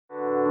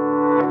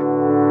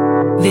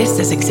This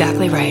is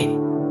exactly right.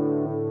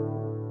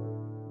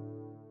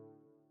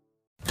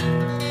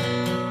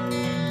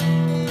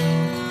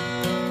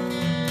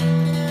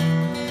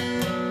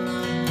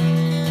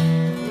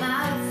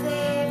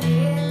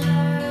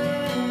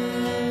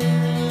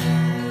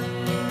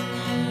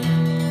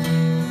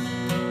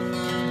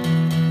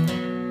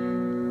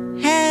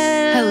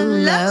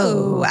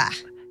 Hello.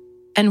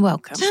 And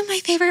welcome To my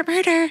favorite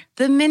murder.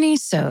 the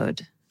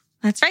Minisode.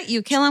 That's right.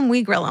 You kill him,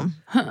 we grill him.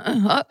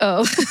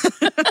 Uh-oh.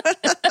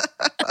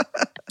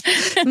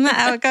 Isn't that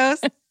how it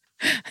goes?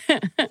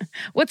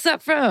 What's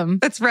that from?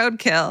 It's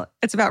roadkill.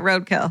 It's about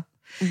roadkill.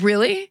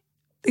 Really?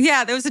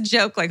 Yeah, there was a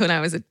joke like when I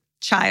was a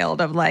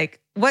child of like,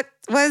 what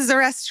was a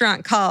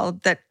restaurant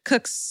called that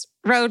cooks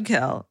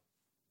roadkill?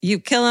 You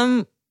kill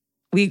him,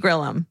 we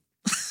grill him.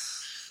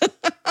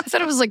 I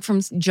thought it was like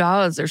from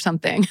Jaws or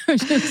something.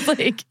 Just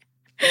like...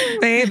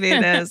 Maybe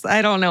it is.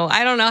 I don't know.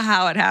 I don't know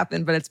how it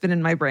happened, but it's been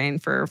in my brain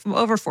for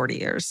over 40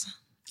 years.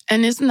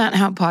 And isn't that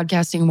how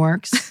podcasting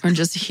works? We're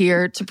just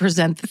here to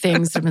present the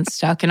things that have been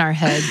stuck in our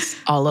heads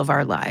all of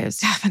our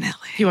lives.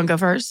 Definitely. You want to go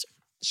first?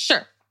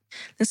 Sure.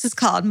 This is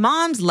called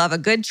Moms Love a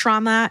Good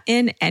Trauma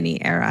in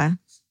Any Era.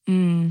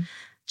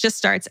 Just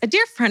starts, a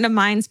dear friend of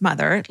mine's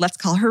mother, let's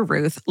call her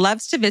Ruth,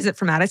 loves to visit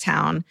from out of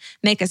town,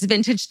 make us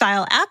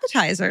vintage-style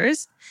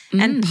appetizers,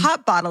 and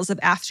pop bottles of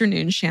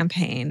afternoon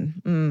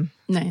champagne.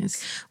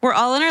 Nice. We're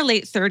all in our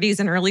late 30s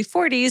and early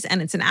 40s,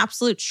 and it's an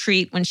absolute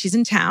treat when she's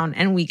in town,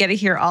 and we get to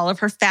hear all of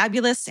her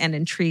fabulous and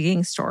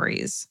intriguing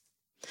stories.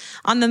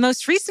 On the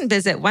most recent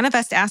visit, one of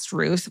us asked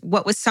Ruth,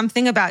 what was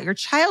something about your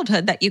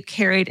childhood that you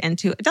carried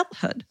into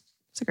adulthood?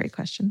 It's a great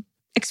question.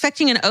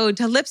 Expecting an ode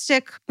to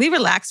lipstick, we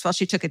relaxed while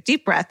she took a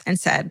deep breath and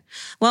said,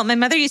 well, my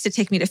mother used to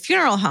take me to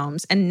funeral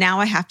homes, and now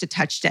I have to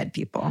touch dead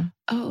people.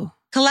 Oh.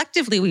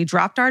 Collectively, we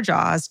dropped our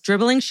jaws,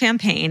 dribbling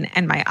champagne,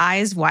 and my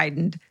eyes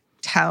widened.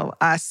 Tell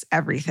us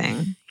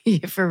everything.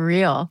 Yeah, for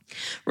real.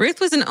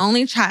 Ruth was an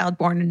only child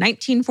born in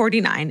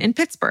 1949 in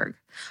Pittsburgh.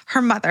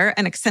 Her mother,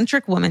 an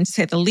eccentric woman to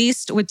say the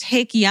least, would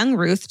take young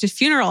Ruth to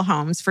funeral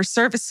homes for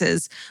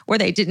services where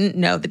they didn't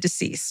know the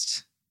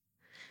deceased.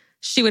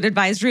 She would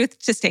advise Ruth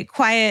to stay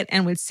quiet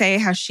and would say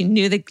how she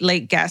knew the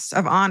late guests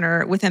of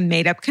honor with a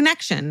made-up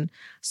connection,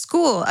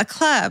 school, a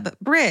club,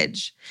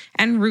 bridge,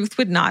 and Ruth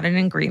would nod in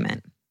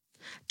agreement.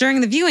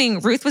 During the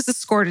viewing, Ruth was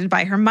escorted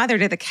by her mother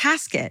to the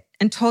casket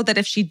and told that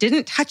if she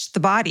didn't touch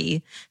the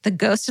body, the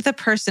ghost of the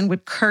person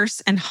would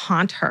curse and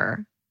haunt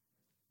her.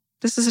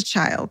 This is a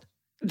child.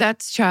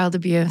 That's child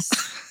abuse.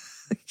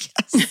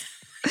 Yes.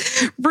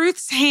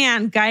 Ruth's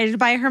hand, guided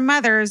by her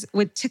mother's,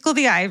 would tickle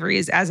the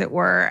ivories, as it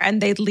were,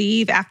 and they'd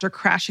leave after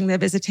crashing the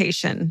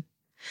visitation.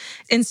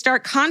 In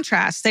stark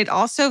contrast, they'd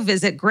also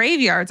visit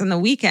graveyards on the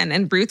weekend,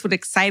 and Ruth would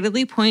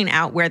excitedly point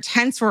out where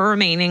tents were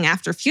remaining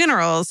after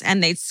funerals,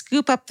 and they'd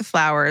scoop up the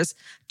flowers,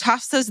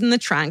 toss those in the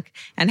trunk,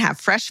 and have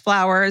fresh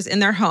flowers in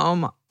their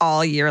home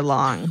all year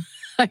long.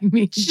 I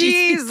mean,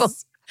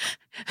 Jeez.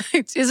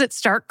 Is it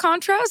stark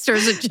contrast or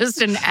is it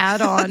just an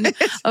add-on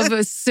of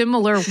a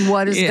similar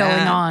what is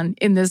going on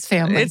in this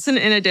family? It's an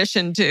in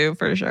addition to,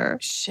 for sure.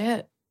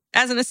 Shit.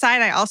 As an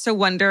aside, I also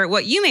wonder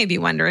what you may be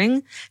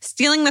wondering.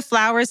 Stealing the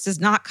flowers does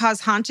not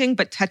cause haunting,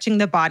 but touching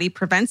the body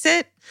prevents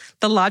it.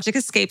 The logic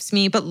escapes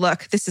me, but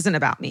look, this isn't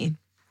about me.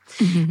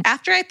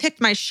 After I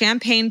picked my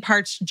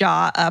champagne-parched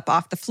jaw up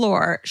off the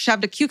floor,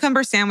 shoved a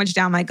cucumber sandwich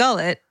down my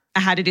gullet, I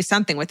had to do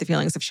something with the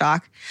feelings of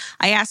shock.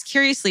 I asked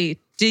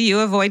curiously, do you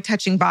avoid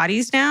touching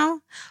bodies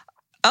now?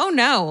 Oh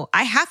no,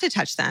 I have to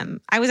touch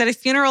them. I was at a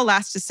funeral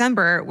last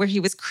December where he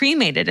was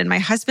cremated and my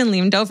husband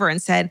leaned over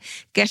and said,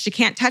 guess you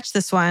can't touch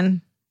this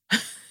one.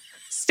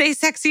 Stay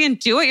sexy and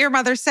do what your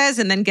mother says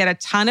and then get a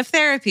ton of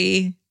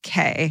therapy.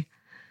 Kay.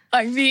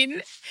 I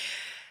mean,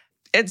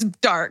 it's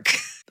dark.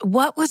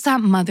 What was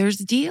that mother's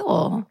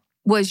deal?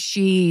 Was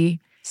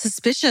she...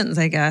 Suspicions,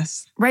 I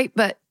guess. Right,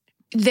 but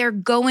they're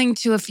going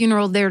to a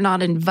funeral they're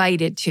not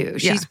invited to.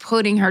 She's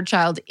putting her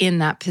child in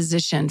that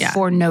position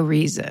for no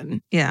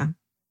reason. Yeah.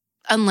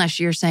 Unless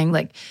you're saying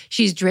like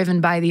she's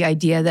driven by the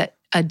idea that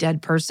a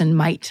dead person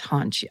might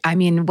haunt you. I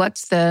mean,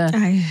 what's the...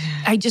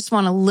 I just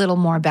want a little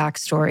more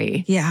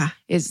backstory. Yeah.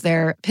 Is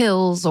there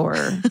pills or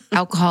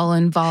alcohol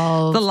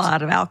involved? A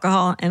lot of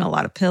alcohol and a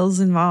lot of pills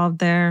involved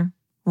there.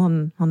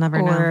 We'll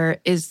never know. Or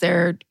is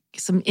there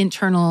some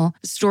internal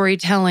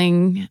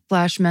storytelling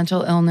 /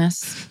 mental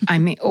illness? I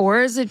mean,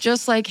 or is it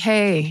just like,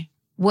 hey,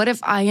 what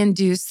if I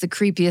induce the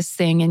creepiest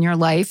thing in your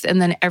life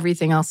and then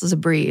everything else is a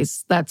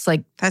breeze? That's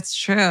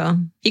true.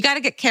 You got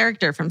to get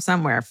character from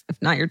somewhere.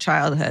 If not your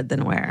childhood,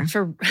 then where?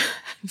 For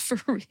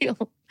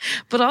real.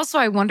 But also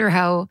I wonder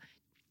how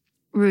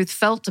Ruth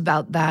felt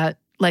about that.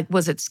 Like,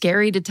 was it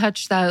scary to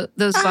touch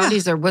those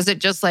bodies? Or was it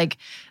just like,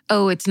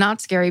 oh, it's not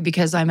scary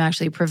because I'm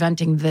actually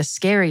preventing the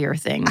scarier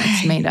thing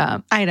that's made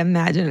up? I'd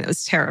imagine it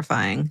was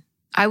terrifying.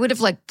 I would have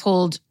like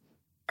pulled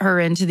her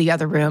into the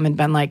other room and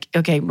been like,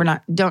 okay,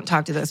 don't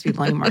talk to those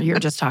people anymore. You're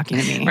just talking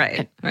to me.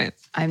 Right.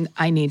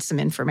 I need some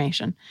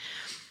information.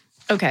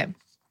 Okay.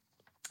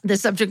 The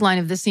subject line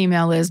of this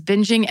email is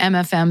binging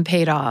MFM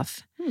paid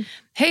off.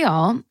 Hey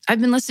all,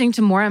 I've been listening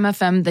to more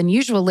MFM than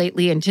usual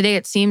lately, and today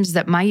it seems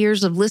that my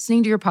years of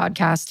listening to your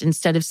podcast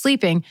instead of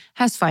sleeping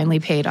has finally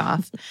paid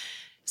off.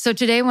 So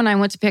today when I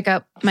went to pick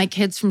up my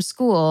kids from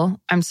school,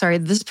 I'm sorry,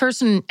 this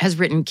person has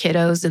written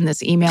kiddos in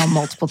this email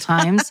multiple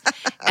times,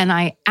 and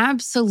I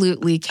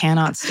absolutely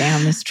cannot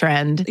stand this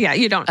trend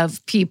you don't.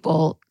 of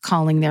people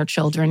calling their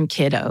children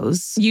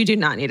kiddos. You do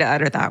not need to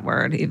utter that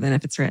word, even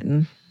if it's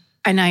written.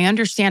 And I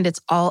understand it's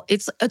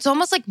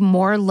almost like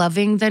more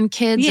loving than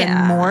kids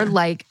and more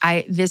like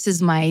this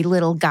is my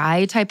little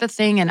guy type of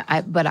thing.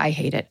 But I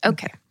hate it.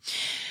 Okay.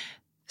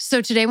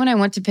 So today when I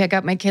went to pick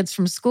up my kids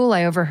from school,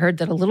 I overheard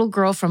that a little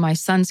girl from my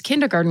son's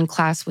kindergarten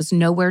class was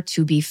nowhere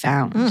to be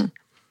found.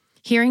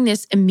 Hearing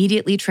this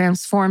immediately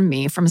transformed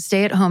me from a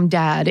stay-at-home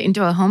dad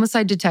into a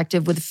homicide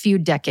detective with a few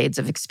decades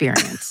of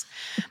experience.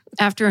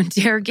 After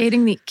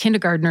interrogating the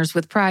kindergartners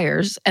with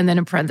priors, and then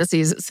in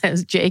parentheses it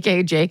says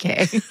JK,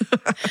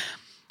 JK,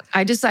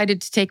 I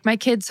decided to take my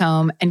kids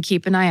home and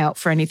keep an eye out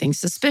for anything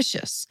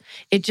suspicious.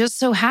 It just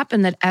so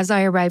happened that as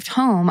I arrived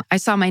home, I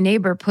saw my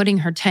neighbor putting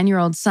her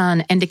 10-year-old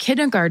son and a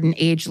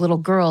kindergarten-age little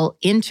girl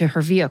into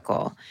her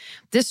vehicle.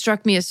 This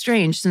struck me as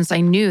strange since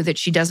I knew that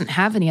she doesn't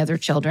have any other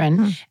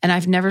children, and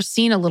I've never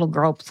seen a little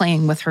girl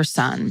playing with her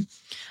son.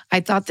 I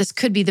thought this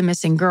could be the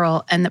missing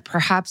girl and that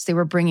perhaps they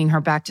were bringing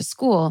her back to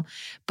school,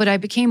 but I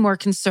became more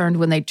concerned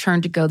when they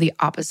turned to go the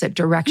opposite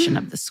direction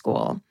of the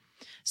school.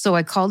 So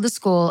I called the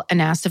school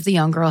and asked if the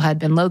young girl had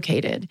been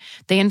located.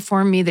 They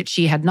informed me that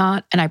she had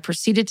not, and I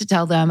proceeded to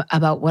tell them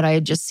about what I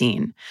had just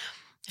seen.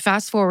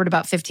 Fast forward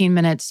about 15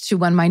 minutes to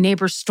when my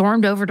neighbor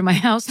stormed over to my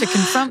house to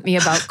confront me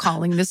about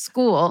calling the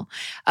school.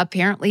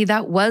 Apparently,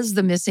 that was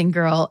the missing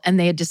girl, and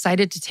they had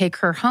decided to take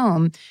her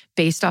home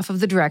based off of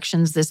the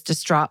directions this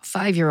distraught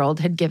 5-year-old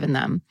had given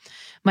them.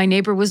 My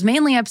neighbor was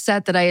mainly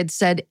upset that I had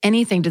said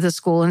anything to the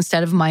school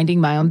instead of minding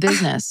my own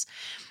business.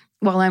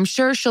 While I'm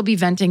sure she'll be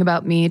venting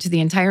about me to the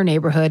entire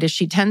neighborhood, as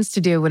she tends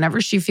to do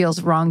whenever she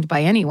feels wronged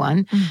by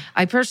anyone,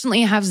 I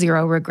personally have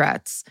zero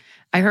regrets.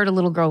 I heard a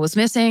little girl was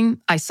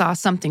missing. I saw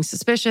something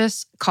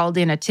suspicious, called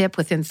in a tip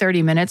within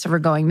 30 minutes of her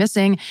going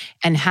missing,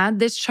 and had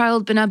this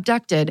child been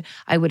abducted,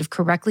 I would have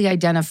correctly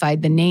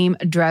identified the name,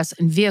 address,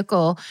 and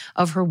vehicle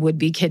of her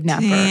would-be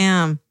kidnapper.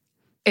 Damn.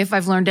 If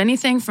I've learned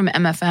anything from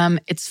MFM,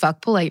 it's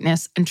fuck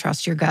politeness and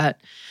trust your gut.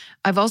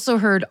 I've also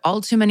heard all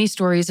too many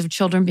stories of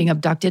children being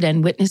abducted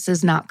and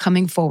witnesses not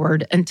coming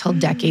forward until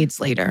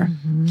decades later.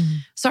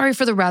 Sorry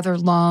for the rather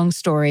long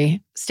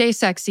story. Stay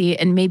sexy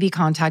and maybe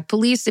contact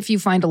police if you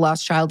find a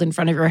lost child in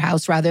front of your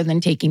house rather than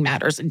taking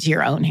matters into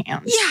your own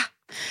hands.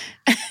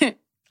 Yeah.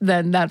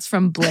 Then that's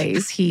from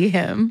Blaze, he,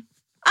 him.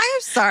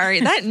 I'm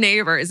sorry. That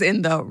neighbor is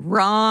in the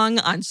wrong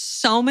on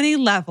so many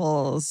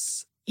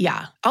levels.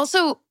 Yeah.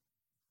 Also,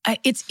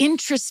 it's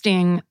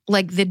interesting,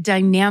 like the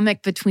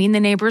dynamic between the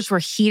neighbors where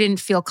he didn't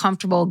feel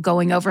comfortable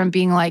going over and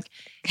being like,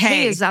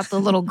 hey, is that the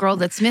little girl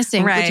that's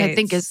missing? Right. Which I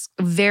think is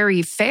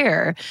very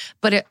fair.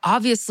 But it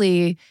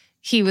obviously,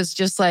 he was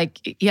just like,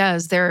 yeah,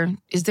 is there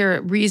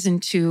a reason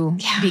to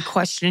be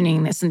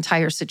questioning this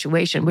entire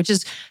situation, which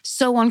is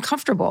so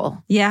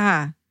uncomfortable.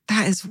 Yeah.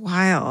 That is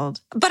wild.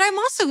 But I'm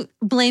also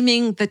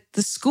blaming the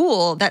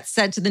school that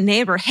said to the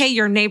neighbor, hey,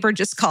 your neighbor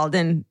just called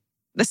in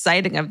the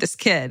sighting of this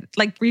kid.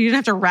 Like, you didn't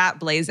have to rat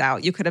Blaze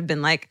out. You could have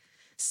been like,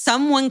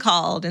 someone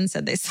called and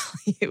said they saw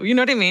you. You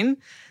know what I mean?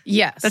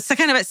 Yes. That's the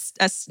kind of a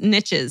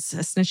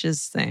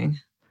snitches thing.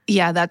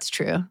 Yeah, that's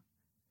true.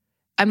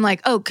 I'm like,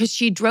 oh, because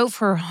she drove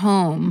her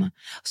home.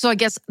 So I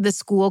guess the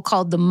school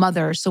called the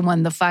mother. So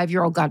when the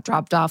 5-year-old got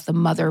dropped off, the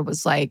mother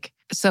was like,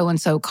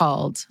 so-and-so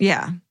called.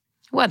 Yeah.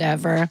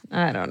 Whatever.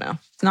 I don't know.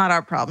 It's not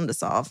our problem to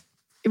solve.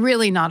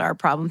 Really not our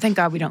problem. Thank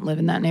God we don't live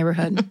in that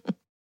neighborhood.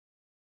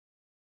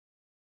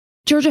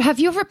 Georgia, have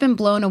you ever been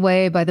blown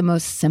away by the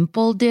most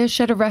simple dish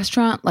at a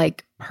restaurant,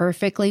 like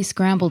perfectly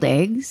scrambled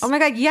eggs? Oh my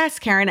God, yes,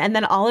 Karen. And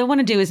then all I want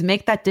to do is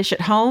make that dish at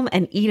home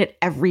and eat it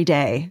every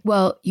day.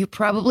 Well, you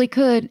probably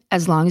could,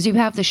 as long as you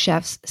have the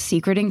chef's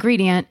secret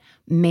ingredient,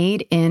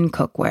 Made in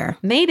cookware.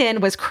 Made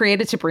in was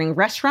created to bring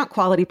restaurant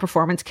quality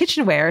performance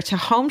kitchenware to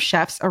home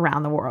chefs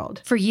around the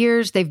world. For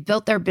years, they've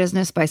built their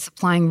business by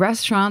supplying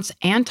restaurants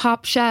and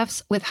top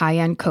chefs with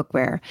high-end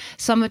cookware.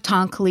 Some of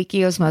Tom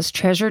Colicchio's most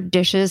treasured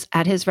dishes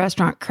at his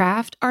restaurant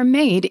Craft are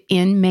made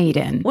in Made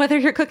in. Whether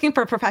you're cooking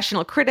for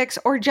professional critics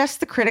or just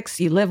the critics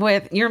you live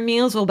with, your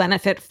meals will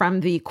benefit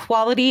from the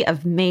quality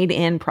of Made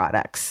in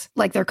products.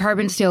 Like their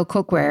carbon steel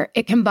cookware,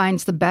 it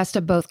combines the best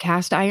of both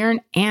cast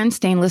iron and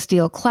stainless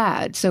steel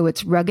clad, so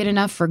it's rugged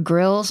enough for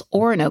grills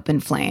or an open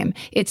flame.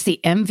 It's the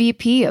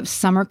MVP of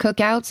summer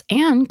cookouts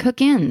and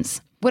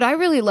cook-ins. What I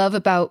really love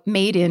about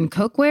made in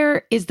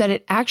cookware is that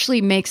it actually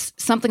makes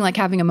something like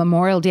having a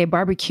Memorial Day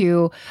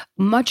barbecue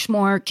much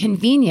more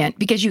convenient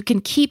because you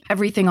can keep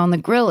everything on the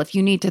grill. If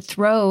you need to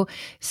throw,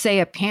 say,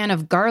 a pan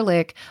of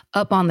garlic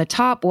up on the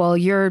top while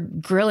you're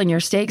grilling your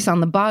steaks on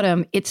the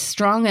bottom, it's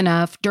strong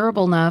enough,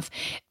 durable enough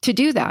to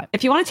do that.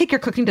 If you want to take your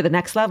cooking to the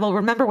next level,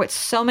 remember what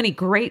so many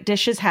great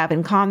dishes have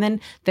in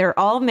common. They're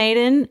all made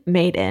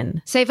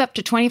in. Save up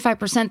to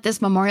 25%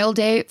 this Memorial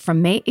Day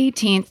from May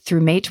 18th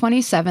through May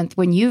 27th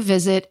when you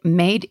visit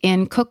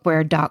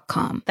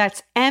madeincookware.com.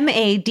 That's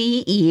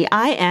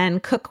MADEIN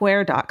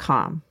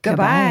cookware.com.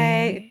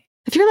 Goodbye.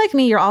 If you're like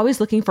me, you're always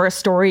looking for a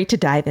story to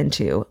dive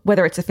into.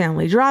 Whether it's a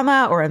family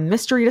drama or a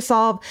mystery to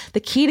solve, the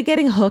key to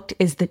getting hooked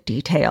is the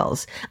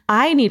details.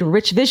 I need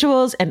rich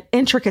visuals and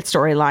intricate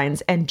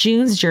storylines, and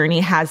June's Journey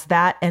has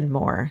that and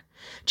more.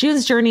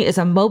 June's Journey is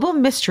a mobile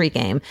mystery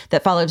game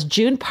that follows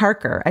June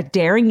Parker, a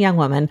daring young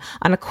woman,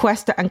 on a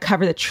quest to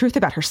uncover the truth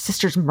about her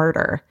sister's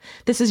murder.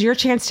 This is your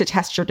chance to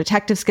test your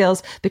detective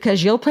skills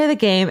because you'll play the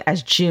game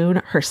as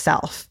June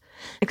herself.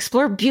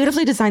 Explore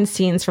beautifully designed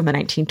scenes from the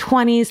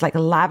 1920s, like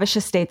lavish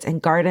estates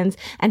and gardens,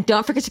 and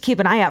don't forget to keep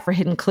an eye out for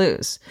hidden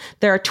clues.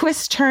 There are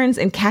twists, turns,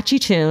 and catchy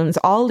tunes,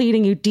 all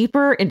leading you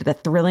deeper into the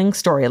thrilling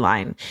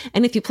storyline.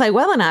 And if you play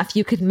well enough,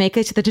 you could make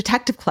it to the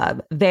Detective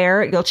Club.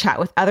 There, you'll chat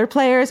with other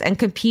players and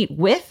compete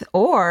with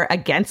or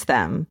against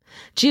them.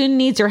 June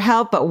needs your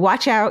help, but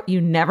watch out, you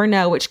never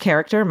know which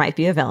character might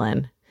be a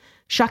villain.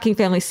 Shocking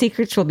family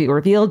secrets will be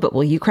revealed, but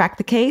will you crack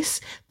the case?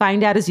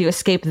 Find out as you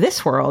escape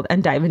this world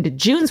and dive into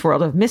June's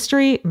world of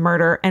mystery,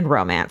 murder, and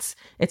romance.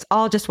 It's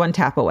all just one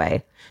tap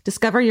away.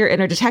 Discover your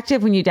inner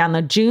detective when you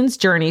download June's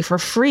Journey for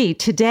free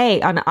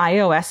today on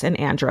iOS and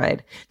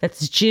Android.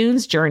 That's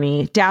June's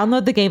Journey.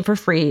 Download the game for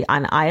free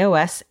on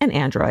iOS and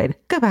Android.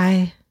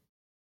 Goodbye.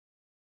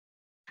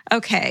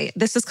 Okay,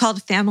 this is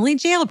called Family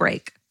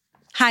Jailbreak.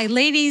 Hi,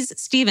 ladies,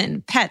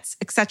 Stephen, pets,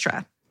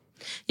 etc.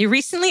 You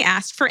recently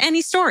asked for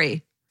any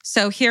story.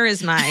 So here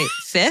is my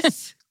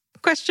fifth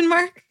question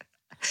mark.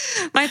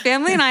 My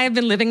family and I have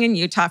been living in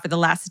Utah for the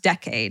last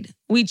decade.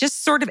 We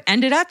just sort of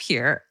ended up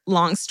here.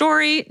 Long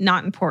story,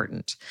 not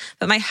important.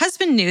 But my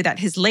husband knew that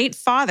his late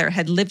father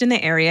had lived in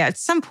the area at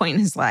some point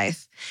in his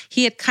life.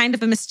 He had kind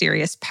of a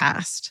mysterious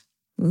past.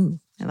 Ooh,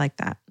 I like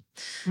that.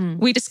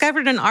 We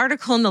discovered an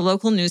article in the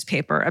local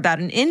newspaper about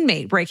an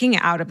inmate breaking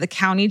out of the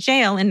county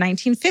jail in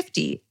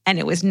 1950, and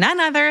it was none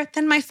other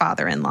than my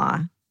father-in-law.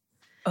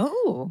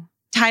 Oh.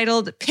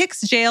 Titled Picks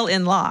Jail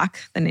in Lock,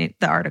 the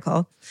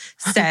article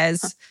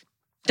says,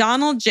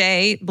 Donald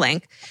J.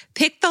 Blank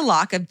picked the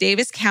lock of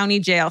Davis County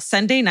Jail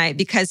Sunday night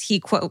because he,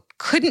 quote,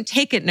 couldn't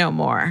take it no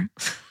more.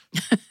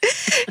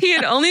 He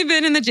had only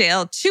been in the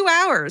jail 2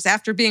 hours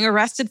after being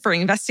arrested for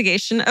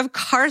investigation of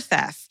car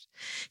theft.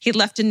 He'd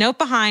left a note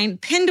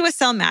behind, pinned to a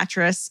cell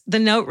mattress. The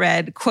note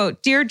read,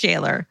 quote, Dear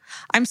jailer,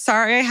 I'm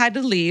sorry I had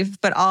to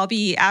leave, but I'll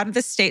be out of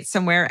the state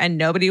somewhere and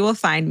nobody will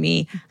find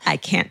me. I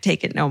can't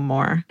take it no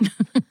more.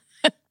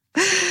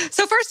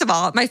 So first of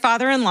all, my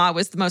father-in-law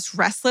was the most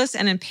restless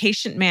and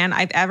impatient man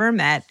I've ever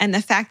met. And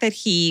the fact that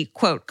he,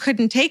 quote,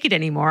 couldn't take it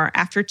anymore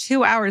after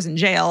 2 hours in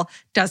jail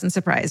doesn't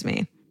surprise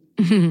me.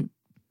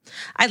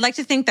 I'd like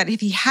to think that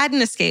if he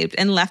hadn't escaped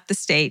and left the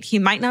state, he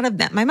might not have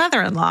met my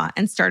mother-in-law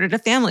and started a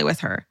family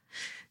with her.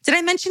 Did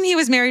I mention he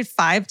was married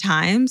 5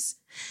 times?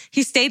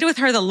 He stayed with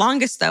her the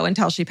longest, though,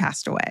 until she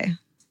passed away.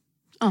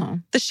 Oh.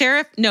 The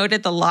sheriff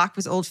noted the lock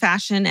was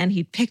old-fashioned and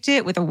he'd picked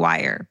it with a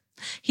wire.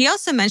 He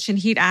also mentioned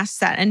he'd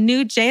asked that a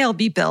new jail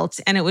be built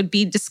and it would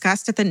be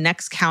discussed at the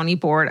next county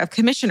board of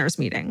commissioners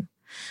meeting.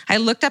 I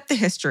looked up the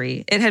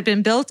history. It had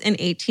been built in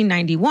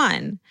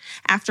 1891.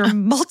 After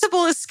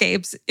multiple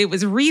escapes, it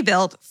was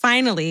rebuilt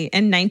finally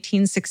in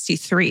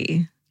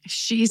 1963.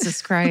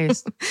 Jesus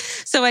Christ.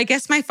 So I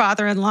guess my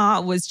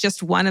father-in-law was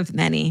just one of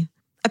many.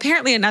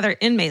 Apparently another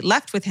inmate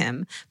left with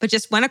him, but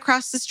just went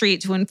across the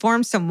street to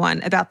inform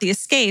someone about the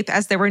escape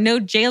as there were no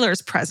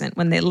jailers present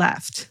when they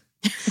left.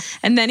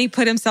 And then he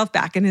put himself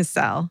back in his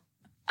cell.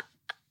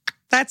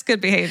 That's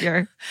good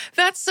behavior.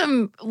 That's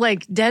some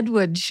like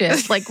Deadwood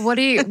shit. Like, what?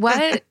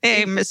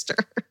 Hey, mister.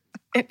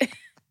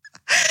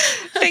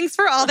 Thanks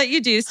for all that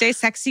you do. Stay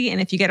sexy. And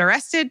if you get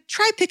arrested,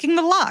 try picking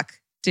the lock,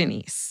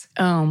 Denise.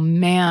 Oh,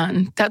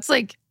 man.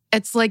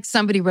 It's like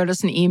somebody wrote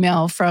us an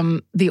email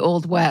from the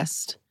Old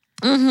West.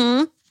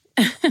 Mm-hmm.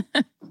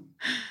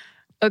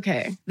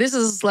 Okay. This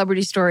is a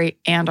celebrity story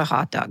and a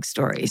hot dog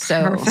story.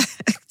 So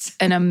Perfect.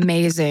 An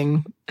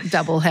amazing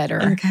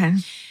doubleheader. Okay.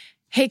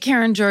 Hey,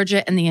 Karen,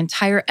 Georgia, and the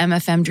entire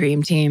MFM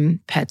Dream Team,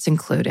 pets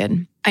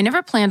included. I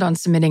never planned on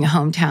submitting a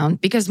hometown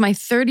because my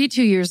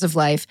 32 years of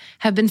life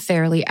have been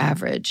fairly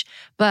average.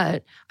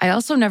 But I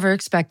also never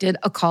expected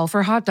a call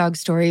for hot dog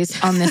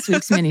stories on this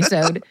week's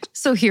Minisode.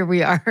 So here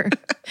we are.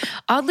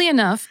 Oddly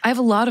enough, I have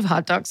a lot of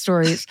hot dog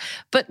stories,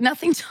 but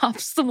nothing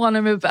tops the one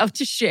I'm about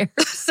to share.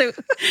 So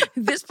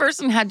this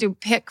person had to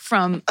pick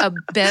from a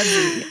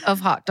bevy of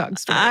hot dog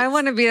stories. I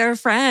want to be their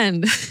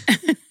friend.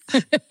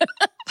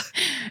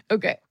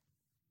 Okay.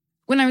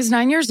 When I was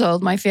 9 years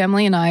old, my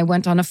family and I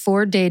went on a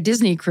 4-day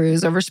Disney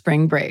cruise over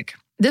spring break.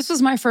 This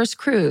was my first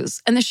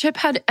cruise, and the ship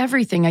had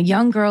everything a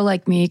young girl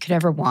like me could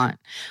ever want.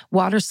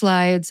 Water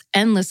slides,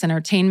 endless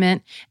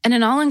entertainment, and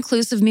an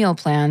all-inclusive meal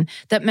plan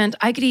that meant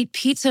I could eat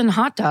pizza and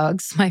hot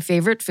dogs, my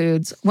favorite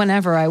foods,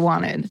 whenever I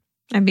wanted.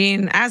 I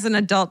mean, as an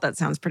adult, that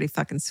sounds pretty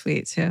fucking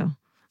sweet too.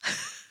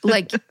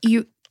 Like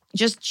you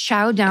just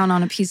chow down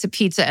on a piece of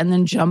pizza and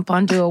then jump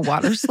onto a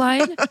water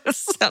slide.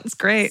 Sounds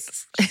great.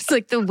 It's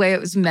like the way it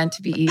was meant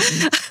to be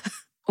eaten.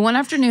 One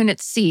afternoon at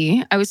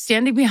sea, I was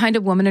standing behind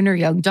a woman and her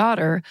young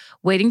daughter,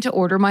 waiting to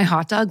order my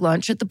hot dog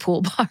lunch at the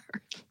pool bar.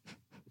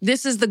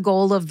 This is the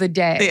goal of the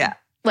day. Yeah.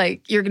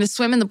 Like, you're going to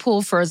swim in the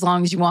pool for as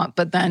long as you want,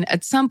 but then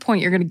at some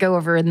point you're going to go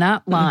over in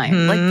that line.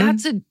 Mm-hmm. Like,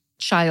 that's a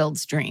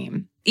child's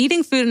dream.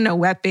 Eating food in a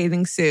wet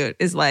bathing suit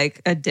is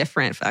like a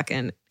different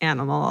fucking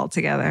animal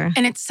altogether.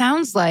 And it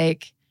sounds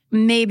like,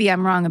 maybe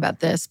I'm wrong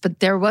about this, but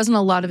there wasn't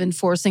a lot of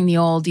enforcing the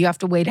old, you have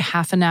to wait a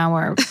half an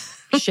hour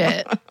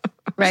shit,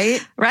 right?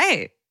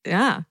 Right.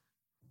 Yeah.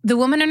 The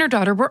woman and her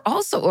daughter were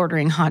also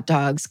ordering hot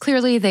dogs.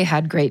 Clearly, they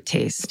had great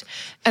taste.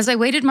 As I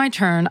waited my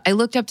turn, I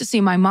looked up to see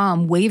my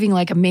mom waving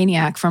like a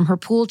maniac from her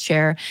pool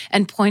chair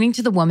and pointing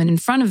to the woman in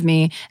front of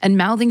me and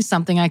mouthing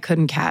something I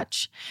couldn't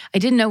catch. I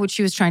didn't know what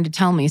she was trying to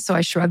tell me, so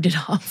I shrugged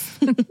it off.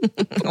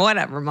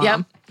 Whatever, Mom.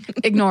 Yep.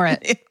 Ignore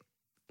it.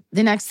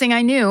 The next thing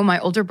I knew, my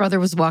older brother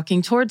was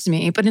walking towards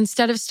me, but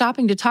instead of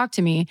stopping to talk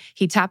to me,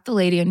 he tapped the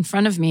lady in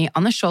front of me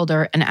on the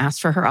shoulder and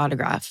asked for her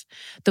autograph.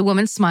 The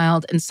woman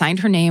smiled and signed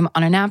her name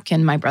on a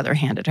napkin my brother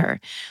handed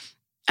her.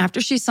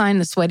 After she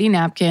signed the sweaty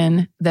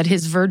napkin that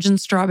his virgin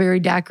strawberry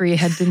daiquiri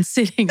had been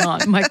sitting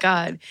on, my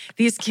God,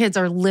 these kids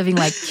are living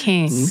like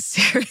kings.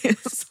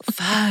 Serious.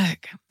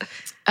 Fuck.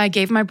 I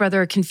gave my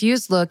brother a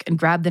confused look and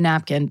grabbed the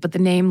napkin, but the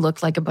name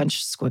looked like a bunch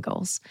of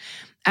squiggles.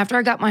 After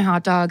I got my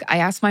hot dog, I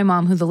asked my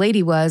mom who the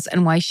lady was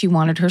and why she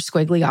wanted her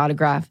squiggly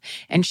autograph,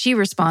 and she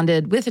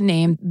responded with a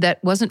name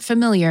that wasn't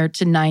familiar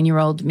to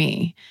 9-year-old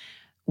me,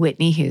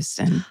 Whitney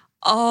Houston.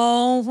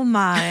 Oh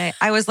my.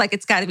 I was like,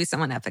 it's got to be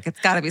someone epic. It's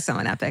got to be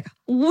someone epic.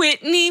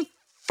 Whitney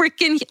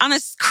freaking on a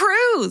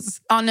cruise.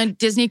 On a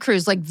Disney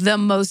cruise, like the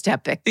most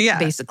epic,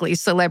 basically,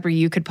 celebrity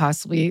you could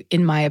possibly,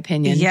 in my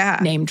opinion,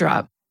 name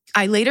drop.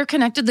 I later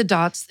connected the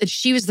dots that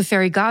she was the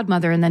fairy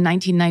godmother in the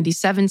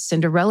 1997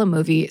 Cinderella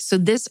movie, so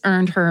this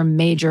earned her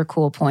major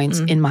cool points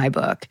in my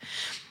book.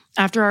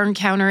 After our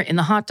encounter in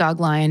the hot dog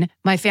line,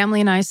 my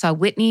family and I saw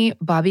Whitney,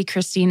 Bobby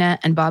Christina,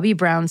 and Bobby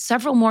Brown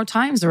several more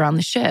times around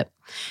the ship.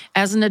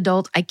 As an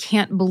adult, I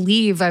can't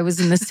believe I was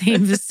in the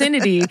same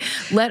vicinity,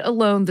 let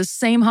alone the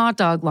same hot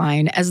dog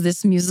line as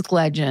this music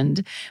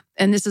legend.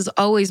 And this is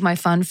always my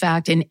fun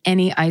fact in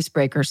any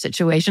icebreaker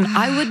situation.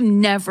 I would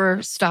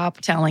never stop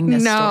telling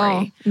this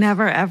story.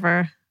 Never,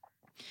 ever.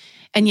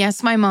 And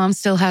yes, my mom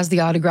still has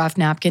the autographed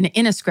napkin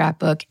in a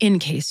scrapbook, in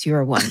case you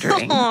were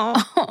wondering.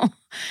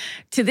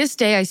 To this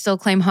day, I still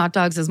claim hot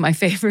dogs as my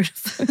favorite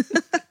food.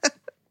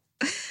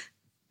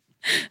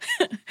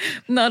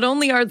 Not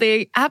only are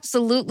they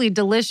absolutely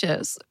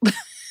delicious,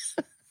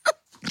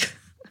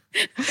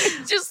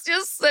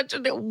 just such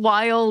a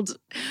wild,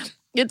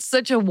 it's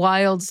such a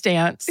wild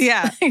stance.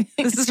 Yeah.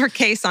 This is her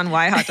case on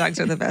why hot dogs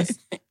are the best.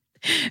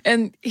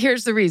 And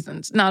here's the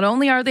reasons. Not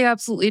only are they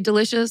absolutely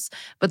delicious,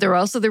 but they're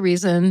also the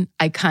reason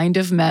I kind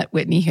of met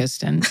Whitney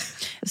Houston.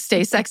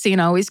 Stay sexy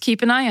and always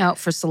keep an eye out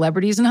for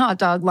celebrities and hot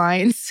dog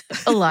lines.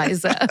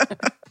 Eliza.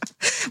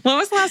 When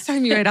was the last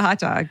time you ate a hot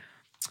dog?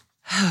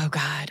 Oh,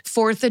 God.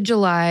 4th of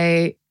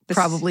July,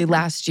 probably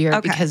last year,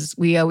 because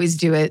we always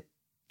do it,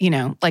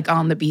 like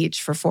on the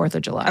beach for 4th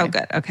of July. Oh,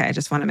 good. Okay. I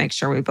just want to make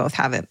sure we both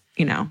have it,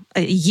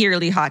 a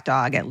yearly hot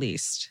dog at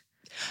least.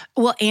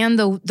 Well, and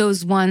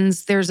those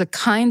ones, there's a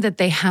kind that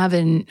they have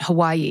in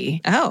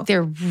Hawaii. Oh.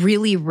 They're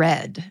really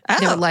red.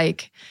 Oh.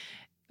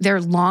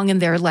 They're long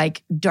and they're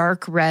like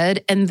dark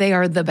red, and they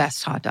are the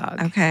best hot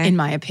dog, in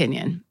my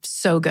opinion.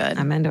 So good.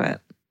 I'm into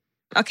it.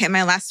 Okay,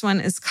 my last one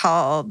is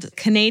called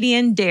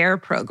Canadian Dare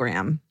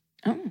Program.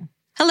 Oh.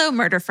 Hello,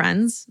 murder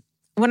friends.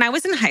 When I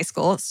was in high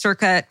school,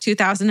 circa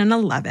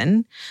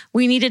 2011,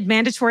 we needed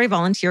mandatory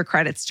volunteer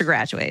credits to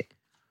graduate.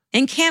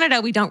 In Canada,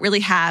 we don't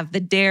really have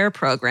the DARE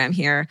program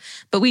here,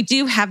 but we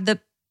do have the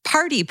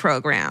PARTY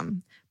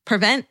program,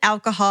 Prevent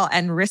Alcohol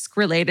and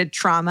Risk-Related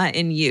Trauma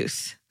in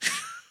Youth.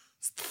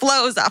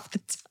 Flows off the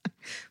tongue.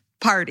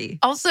 PARTY.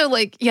 Also,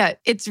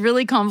 it's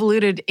really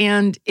convoluted,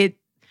 and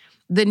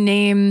the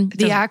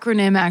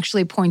acronym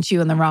actually points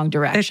you in the wrong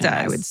direction,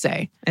 I would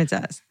say. It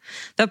does.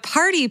 The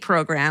PARTY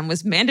program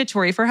was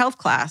mandatory for health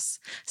class.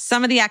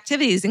 Some of the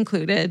activities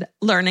included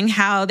learning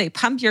how they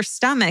pump your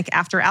stomach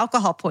after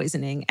alcohol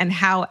poisoning and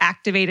how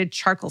activated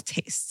charcoal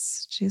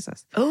tastes.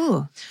 Jesus.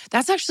 Oh,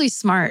 that's actually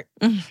smart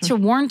to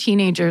warn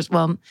teenagers.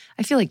 Well,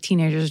 I feel like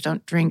teenagers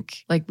don't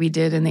drink like we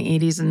did in the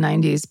 80s and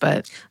 90s,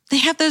 but they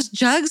have those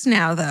jugs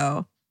now,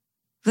 though.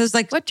 There's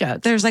what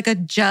jug? There's a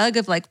jug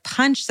of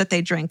punch that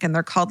they drink, and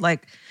they're called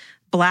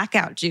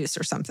blackout juice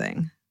or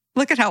something.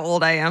 Look at how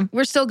old I am.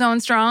 We're still going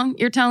strong,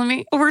 you're telling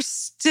me? We're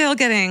still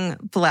getting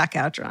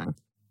blackout drunk.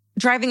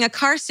 driving a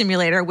car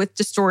simulator with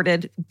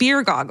distorted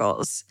beer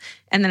goggles.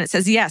 And then it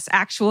says, yes,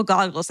 actual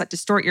goggles that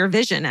distort your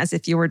vision as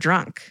if you were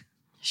drunk.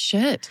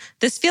 Shit.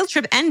 This field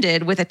trip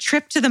ended with a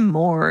trip to the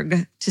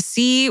morgue to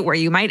see where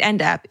you might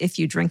end up if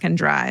you drink and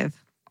drive.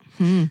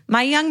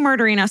 My young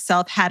murderino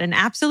self had an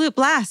absolute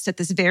blast at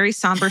this very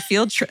somber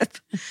field trip.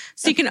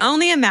 So you can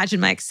only imagine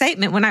my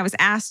excitement when I was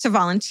asked to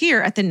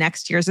volunteer at the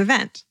next year's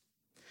event.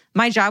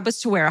 My job was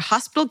to wear a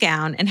hospital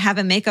gown and have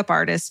a makeup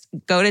artist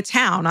go to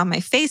town on my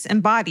face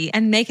and body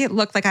and make it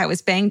look like I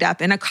was banged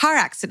up in a car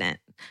accident.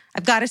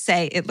 I've got to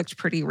say, it looked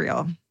pretty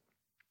real.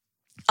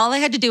 All I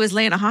had to do was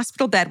lay in a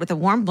hospital bed with a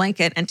warm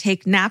blanket and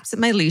take naps at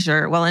my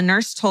leisure while a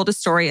nurse told a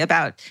story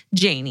about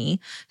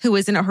Janie, who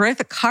was in a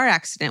horrific car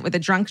accident with a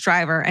drunk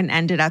driver and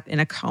ended up in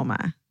a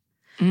coma.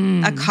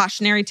 A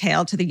cautionary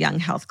tale to the young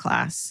health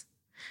class.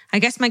 I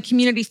guess my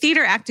community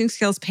theater acting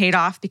skills paid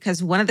off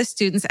because one of the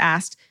students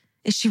asked,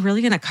 "Is she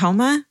really in a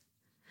coma?"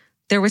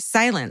 There was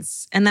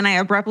silence, and then I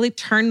abruptly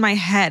turned my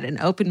head and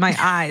opened my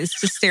eyes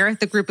to stare at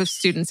the group of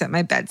students at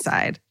my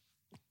bedside.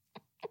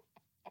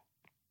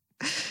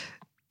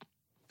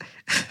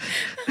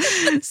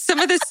 Some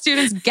of the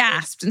students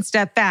gasped and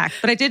stepped back,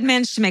 but I did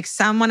manage to make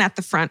someone at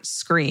the front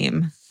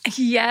scream.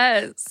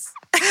 Yes.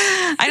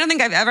 I don't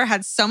think I've ever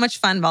had so much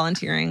fun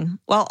volunteering.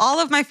 While all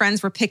of my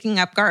friends were picking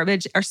up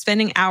garbage or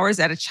spending hours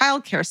at a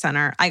childcare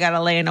center, I got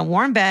to lay in a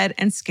warm bed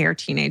and scare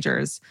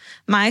teenagers.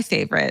 My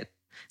favorite.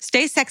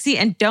 Stay sexy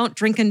and don't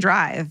drink and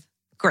drive.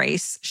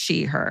 Grace,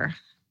 she, her.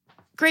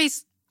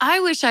 Grace,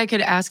 I wish I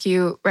could ask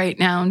you right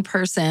now in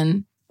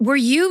person, were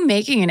you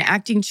making an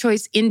acting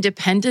choice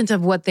independent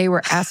of what they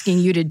were asking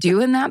you to do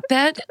in that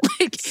bed?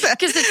 Like,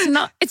 because it's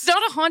not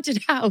a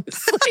haunted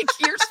house. Like,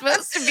 you're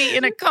supposed to be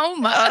in a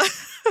coma.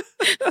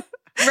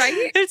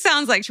 Right? It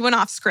sounds like she went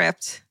off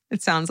script.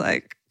 It sounds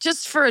like.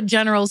 Just for a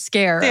general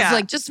scare. Yeah. Of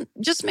like,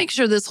 just make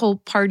sure this whole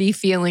party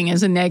feeling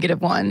is a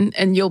negative one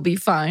and you'll be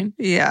fine.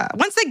 Yeah.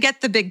 Once they get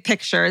the big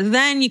picture,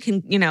 then you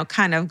can,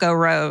 kind of go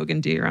rogue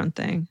and do your own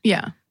thing.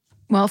 Yeah.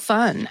 Well,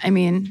 fun. I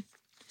mean,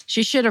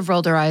 she should have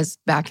rolled her eyes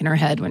back in her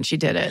head when she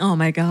did it. Oh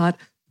my God.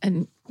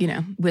 And,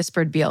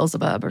 whispered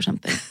Beelzebub or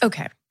something.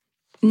 Okay.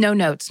 No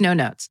notes.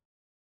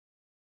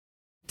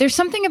 There's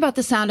something about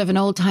the sound of an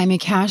old-timey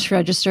cash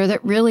register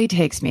that really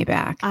takes me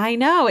back. I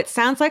know. It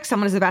sounds like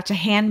someone is about to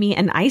hand me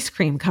an ice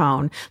cream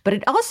cone, but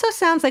it also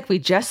sounds like we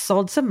just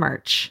sold some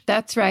merch.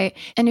 That's right.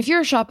 And if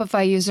you're a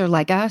Shopify user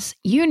like us,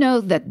 you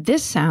know that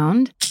this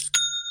sound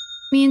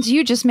means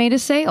you just made a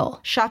sale.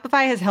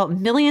 Shopify has helped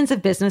millions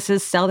of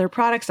businesses sell their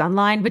products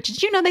online, but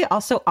did you know they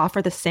also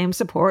offer the same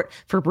support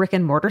for brick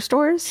and mortar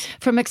stores?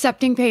 From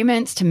accepting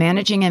payments to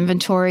managing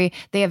inventory,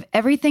 they have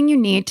everything you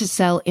need to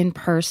sell in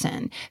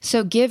person.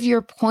 So give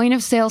your point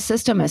of sale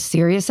system a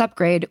serious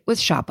upgrade with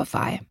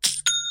Shopify.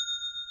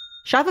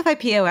 Shopify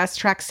POS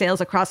tracks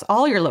sales across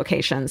all your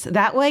locations.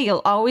 That way,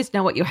 you'll always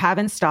know what you have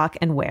in stock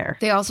and where.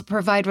 They also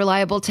provide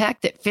reliable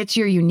tech that fits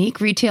your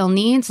unique retail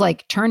needs,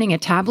 like turning a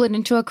tablet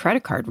into a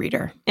credit card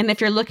reader. And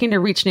if you're looking to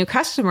reach new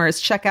customers,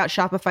 check out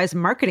Shopify's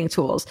marketing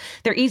tools.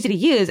 They're easy to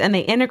use, and they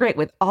integrate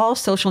with all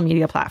social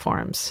media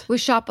platforms. With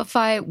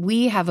Shopify,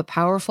 we have a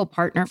powerful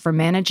partner for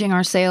managing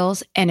our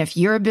sales. And if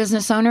you're a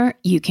business owner,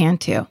 you can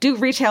too. Do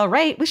retail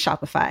right with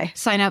Shopify.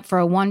 Sign up for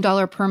a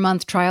 $1 per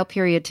month trial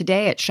period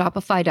today at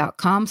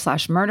shopify.com/murder.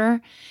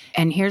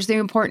 And here's the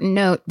important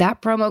note,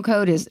 that promo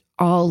code is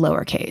all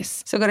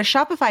lowercase. So go to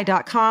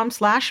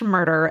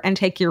shopify.com/murder and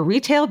take your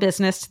retail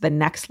business to the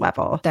next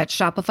level. That's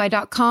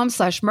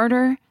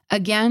shopify.com/murder.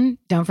 Again,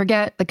 don't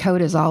forget, the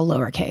code is all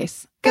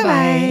lowercase.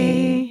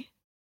 Goodbye.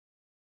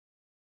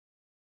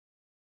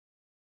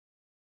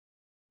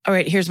 All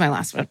right, here's my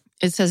last one.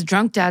 It says,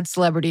 drunk dad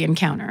celebrity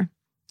encounter.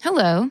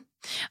 Hello.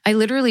 I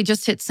literally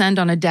just hit send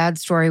on a dad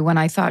story when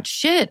I thought,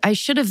 shit, I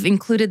should have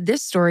included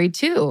this story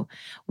too.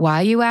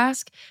 Why, you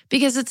ask?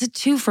 Because it's a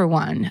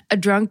 2-for-1, a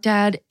drunk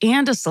dad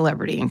and a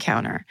celebrity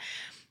encounter.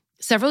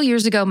 Several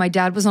years ago, my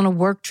dad was on a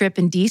work trip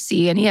in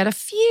DC and he had a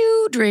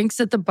few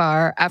drinks at the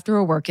bar after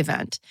a work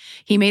event.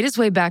 He made his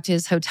way back to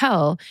his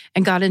hotel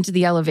and got into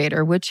the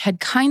elevator, which had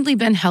kindly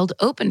been held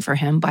open for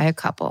him by a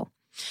couple.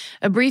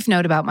 A brief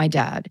note about my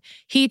dad.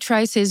 He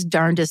tries his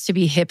darndest to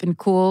be hip and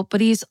cool,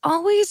 but he's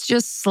always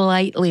just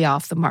slightly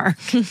off the mark.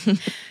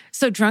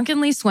 So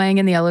drunkenly swaying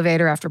in the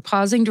elevator after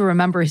pausing to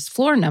remember his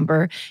floor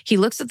number, he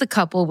looks at the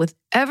couple with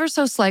ever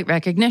so slight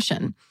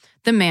recognition.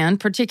 The man,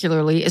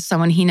 particularly, is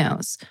someone he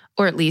knows,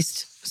 or at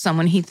least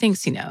someone he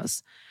thinks he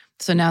knows.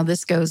 So now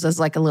this goes as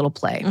like a little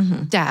play.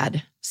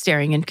 Dad,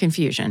 staring in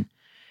confusion.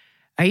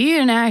 Are you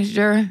an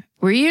actor?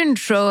 Were you in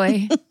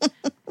Troy?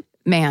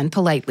 Man,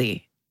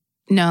 politely.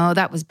 No,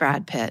 that was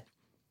Brad Pitt.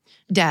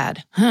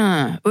 Dad,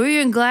 were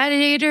you in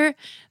Gladiator?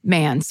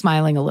 Man,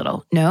 smiling a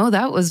little. No,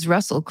 that was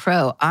Russell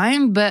Crowe.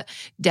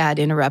 Dad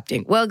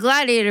interrupting. Well,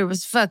 Gladiator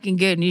was fucking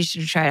good and you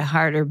should try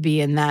harder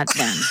being that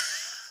then.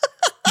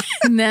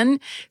 And then,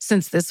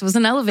 since this was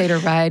an elevator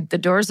ride, the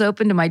doors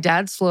opened to my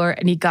dad's floor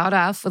and he got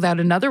off without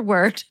another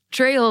word,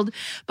 trailed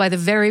by the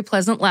very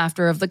pleasant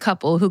laughter of the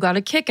couple who got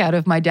a kick out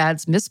of my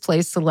dad's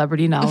misplaced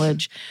celebrity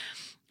knowledge.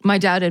 My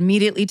dad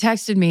immediately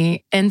texted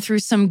me, and through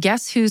some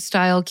Guess Who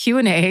style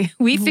Q&A,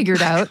 we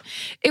figured out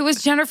it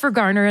was Jennifer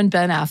Garner and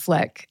Ben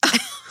Affleck,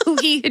 who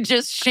he had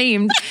just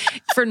shamed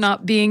for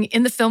not being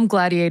in the film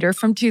Gladiator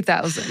from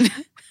 2000.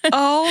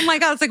 Oh my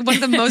God, it's like one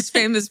of the most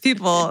famous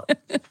people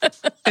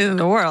in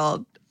the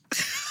world.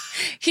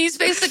 He's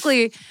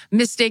basically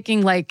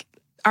mistaking like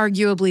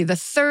arguably the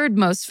third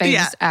most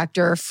famous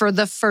actor for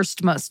the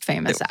first most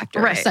famous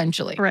actor,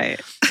 essentially. Right.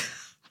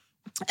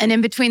 And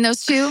in between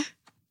those two,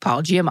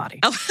 Paul Giamatti.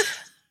 Oh.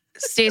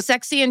 Stay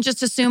sexy and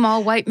just assume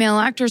all white male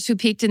actors who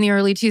peaked in the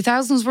early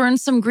 2000s were in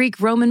some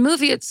Greek-Roman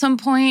movie at some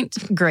point.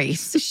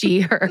 Grace,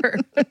 she, her.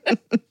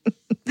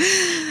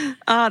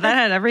 Oh, that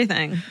had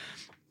everything.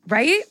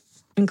 Right?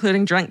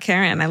 Including Drunk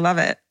Karen. I love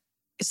it.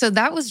 So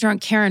that was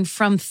Drunk Karen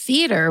from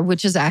theater,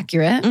 which is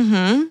accurate.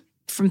 Mm-hmm.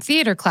 From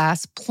theater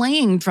class,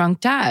 playing Drunk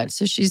Dad.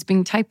 So she's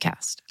being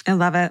typecast. I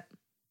love it.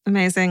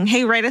 Amazing.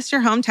 Hey, write us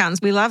your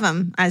hometowns. We love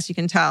them, as you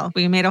can tell.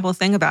 We made a whole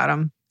thing about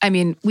them. I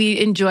mean, we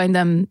enjoyed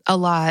them a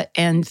lot,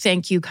 and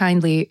thank you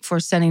kindly for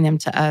sending them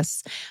to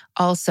us.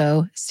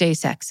 Also, stay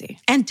sexy.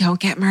 And don't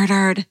get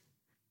murdered.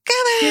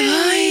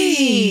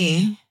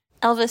 Goodbye.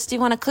 Elvis, do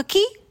you want a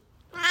cookie?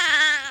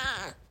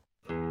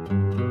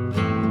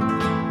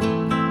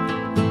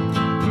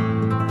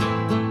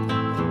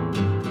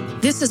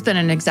 This has been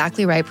an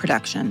Exactly Right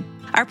production.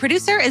 Our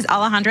producer is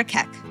Alejandra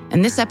Keck.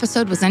 And this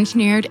episode was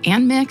engineered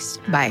and mixed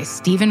by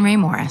Stephen Ray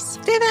Morris.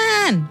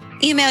 Stephen!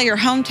 Email your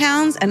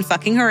hometowns and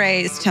fucking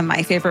hoorays to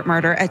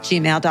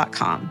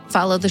myfavoritemurder@gmail.com.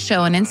 Follow the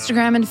show on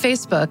Instagram and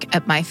Facebook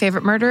at My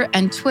Favorite Murder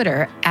and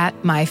Twitter at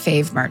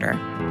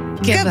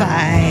MyFaveMurder.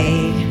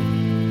 Goodbye.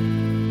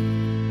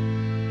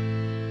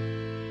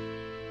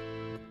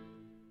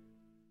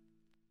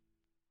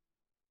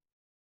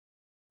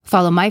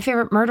 Follow My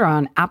Favorite Murder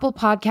on Apple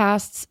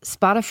Podcasts,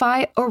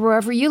 Spotify, or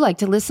wherever you like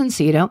to listen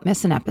so you don't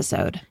miss an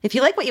episode. If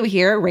you like what you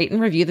hear, rate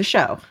and review the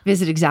show.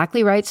 Visit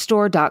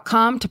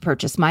exactlyrightstore.com to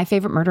purchase My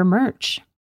Favorite Murder merch.